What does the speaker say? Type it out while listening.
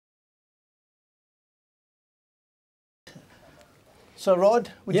So Rod,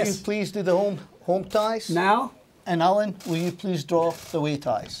 would Yes. you please do the home ties? Now, And Alan, will you please draw the away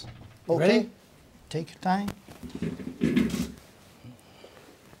ties? Okay. Ready? Take your time.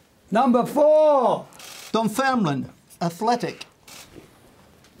 number 4. Dunfermline Athletic.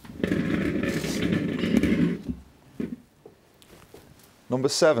 Number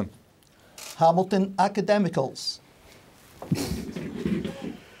 7. Hamilton Academicals.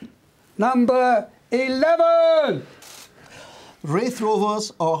 Number 11. Raith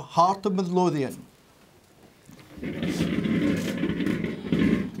Rovers or Heart of Midlothian.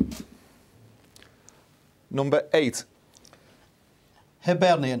 Number 8.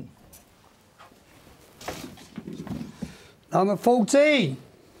 Hibernian. Number 14.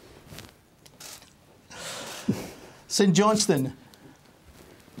 St Johnstone.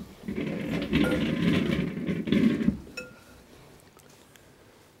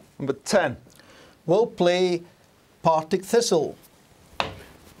 Number 10. Will play Partick Thistle.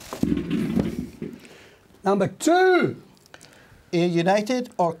 Number 2. Ayr United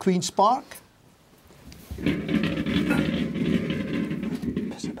or Queen's Park.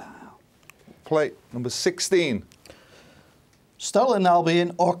 Play number 16. Stirling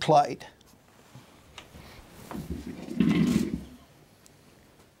Albion or Clyde.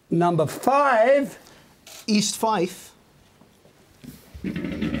 Number 5. East Fife.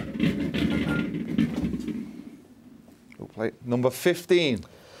 We'll play number 15.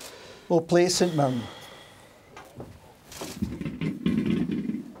 Will play St Mirren.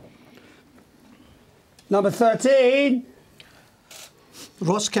 Number 13.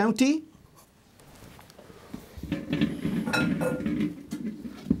 Ross County.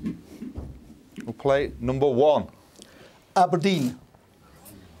 We'll play number 1. Aberdeen.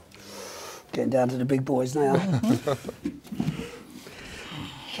 Getting down to the big boys now.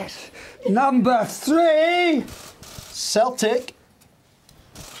 Yes. Number 3. Celtic.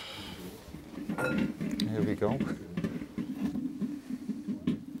 Here we go.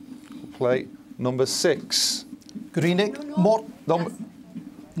 We'll play number 6. Greenock. Morton.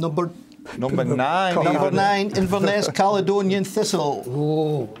 Number 9. Number even. 9, Inverness, Caledonian, Thistle.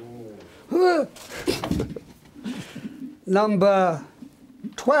 Oh. Number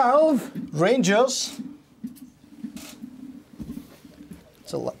 12. Rangers.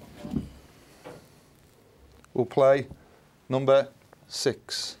 We'll play number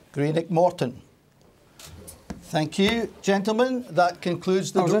 6. Greenock, Morton. Thank you, gentlemen. That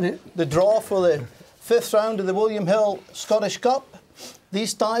concludes Oh, is that it? the draw for the 5th round of the William Hill Scottish Cup.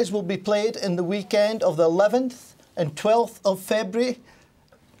 These ties will be played in the weekend of the 11th and 12th of February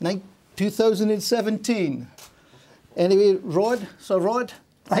 2017. Anyway, Rod,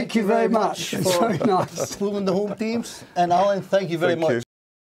 Thank you very much. It's for very nice. pulling the home teams. And Alan, thank you very Thank you. much.